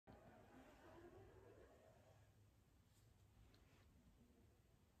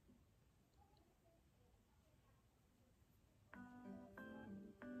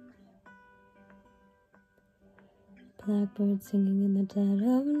Blackbird singing in the dead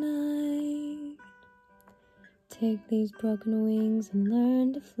of night. Take these broken wings and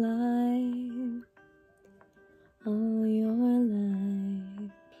learn to fly. All your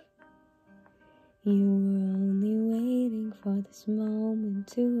life, you were only waiting for this moment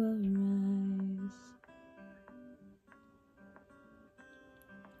to arise.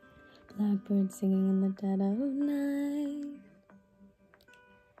 Blackbird singing in the dead of night.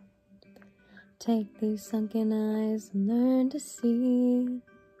 Take these sunken eyes and learn to see.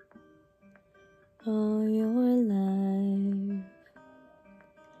 All your life,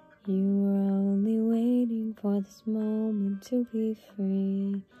 you were only waiting for this moment to be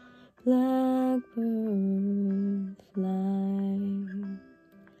free. Blackbird fly,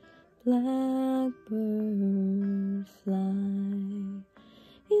 blackbird fly,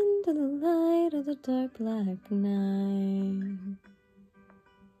 into the light of the dark black night.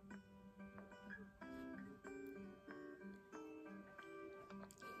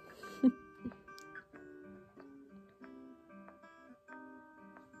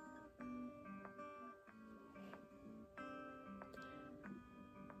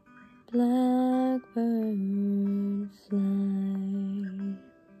 Blackbird fly,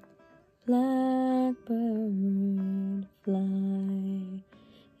 blackbird fly,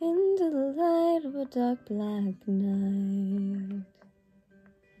 into the light of a dark black night.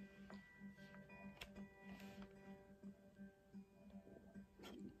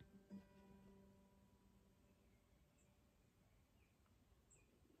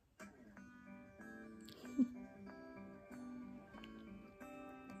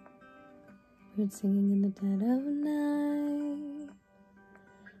 Bird singing in the dead of night.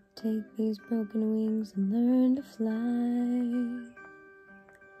 Take these broken wings and learn to fly.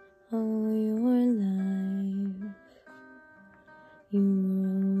 All your life, you were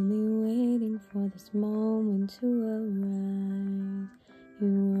only waiting for this moment to arise. You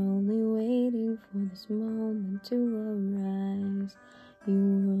were only waiting for this moment to arise. You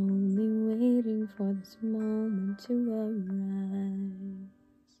were only waiting for this moment to arise.